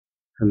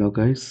Hello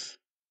guys,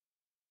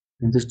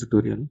 in this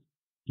tutorial,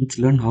 let's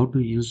learn how to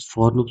use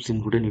for loops in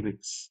Houdini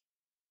VEX.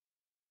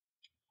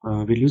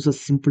 We'll use a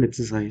simple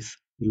exercise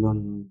to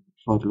learn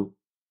for loop.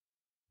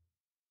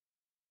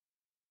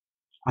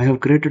 I have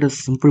created a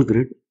simple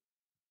grid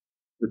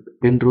with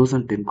 10 rows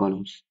and 10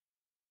 columns.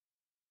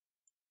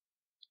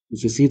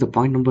 If you see, the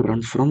point number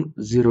runs from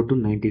 0 to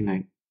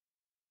 99.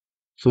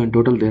 So in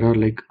total there are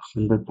like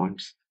 100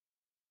 points.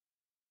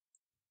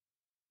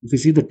 If you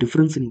see the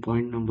difference in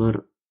point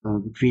number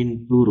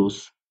between two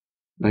rows,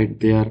 right,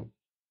 they are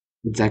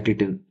exactly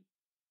 10.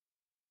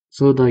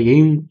 So the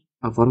aim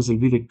for us will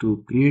be like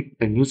to create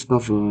a new set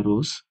of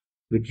rows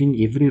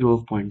between every row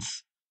of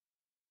points.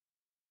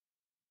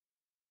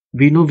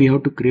 We know we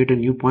have to create a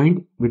new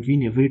point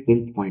between every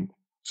 10th point.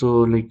 So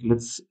like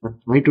let's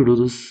try to do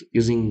this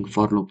using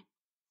for loop.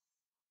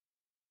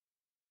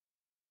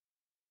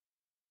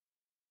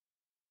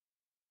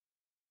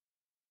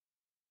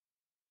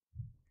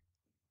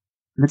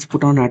 Let's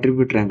put on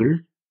attribute triangle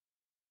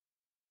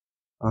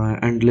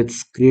and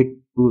let's create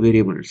two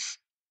variables.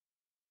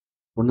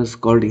 One is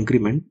called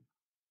increment.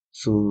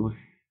 So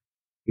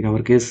in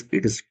our case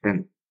it is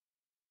 10.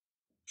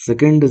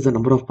 Second is the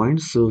number of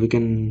points. So we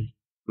can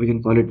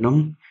call it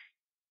num.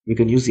 We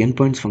can use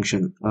endpoints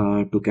function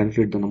to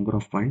calculate the number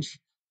of points,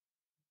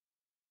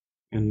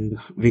 and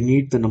we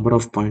need the number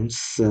of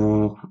points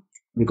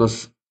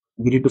because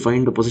we need to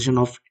find the position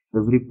of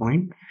every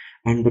point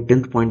and the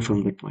 10th point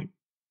from that point.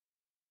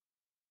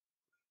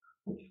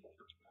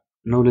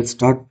 Now let's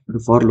start the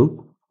for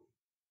loop.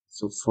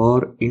 So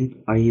for int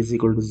I is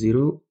equal to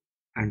 0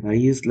 and I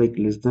is like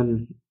less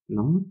than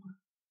num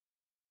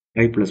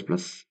I plus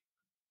plus.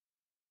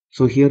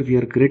 So here we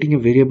are creating a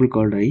variable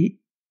called I.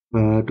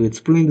 To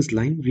explain this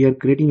line, we are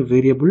creating a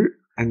variable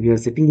and we are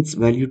setting its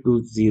value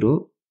to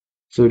 0.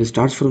 So it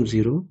starts from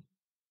 0.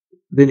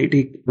 Then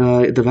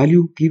the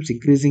value keeps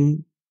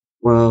increasing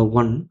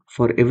 1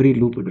 for every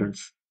loop it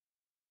runs.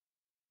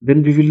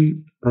 Then we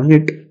will run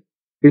it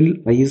till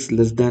I is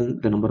less than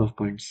the number of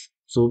points.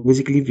 So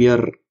basically we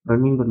are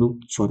running the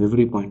loop for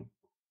every point.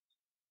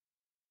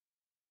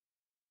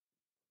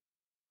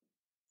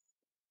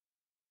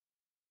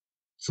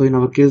 So in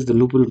our case, the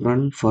loop will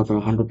run for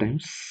 100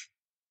 times.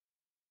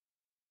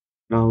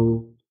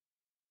 Now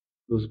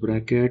close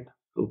bracket,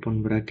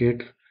 open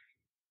bracket,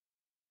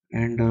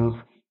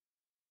 and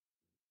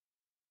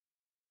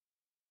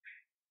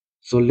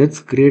so let's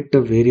create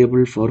a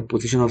variable for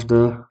position of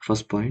the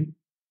first point.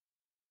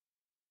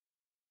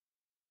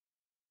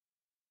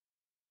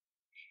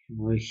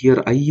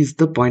 Here I is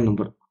the point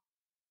number.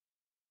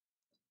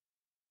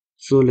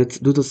 So let's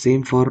do the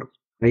same for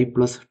I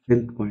plus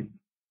 10th point.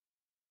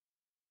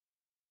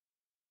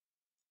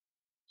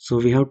 So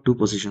we have two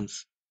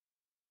positions.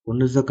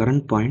 One is the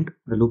current point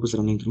the loop is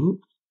running through,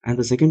 and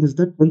the second is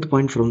the 10th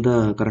point from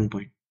the current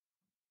point.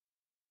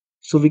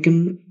 So we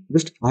can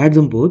just add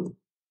them both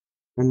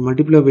and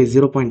multiply by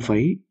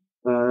 0.5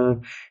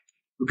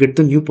 to get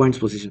the new points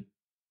position.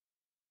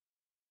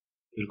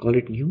 We'll call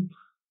it new.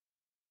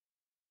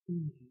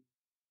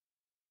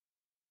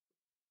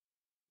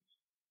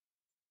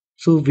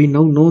 So we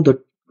now know that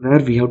where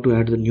we have to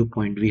add the new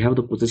point. We have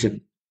the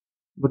position,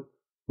 but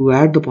to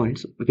add the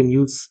points, we can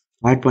use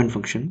add point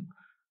function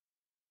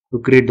to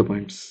create the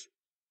points.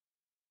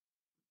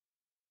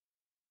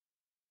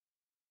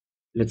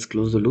 Let's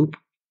close the loop.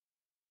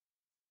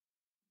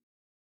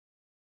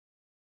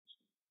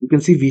 You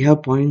can see we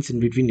have points in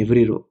between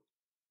every row,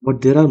 but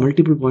there are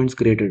multiple points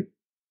created.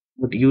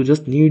 But you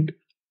just need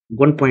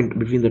one point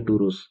between the two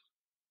rows.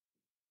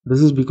 This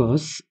is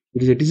because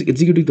it is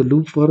executing the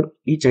loop for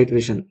each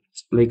iteration,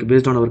 like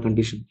based on our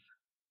condition.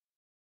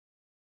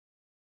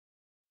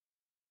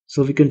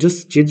 So we can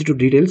just change it to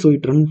detail so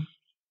it runs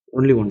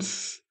only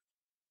once.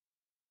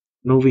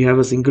 Now we have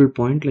a single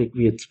point like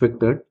we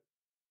expected,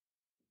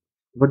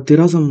 but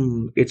there are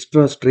some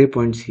extra stray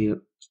points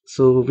here,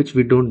 so which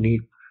we don't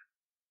need.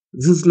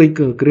 This is like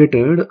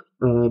created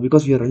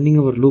because we are running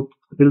our loop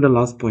till the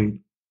last point,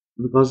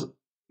 because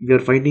we are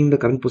finding the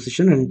current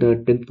position and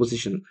the 10th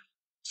position.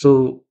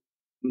 So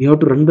we have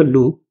to run the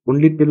loop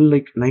only till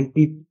like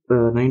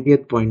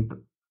 90th point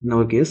in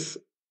our case.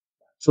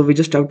 So we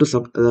just have to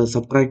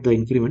subtract the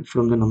increment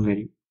from the num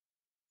value.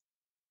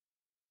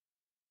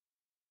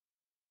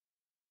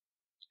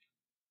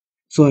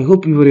 So I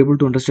hope you were able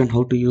to understand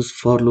how to use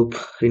for loop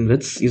in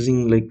VEX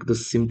using like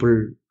this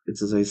simple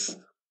exercise.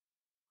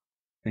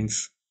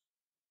 Thanks.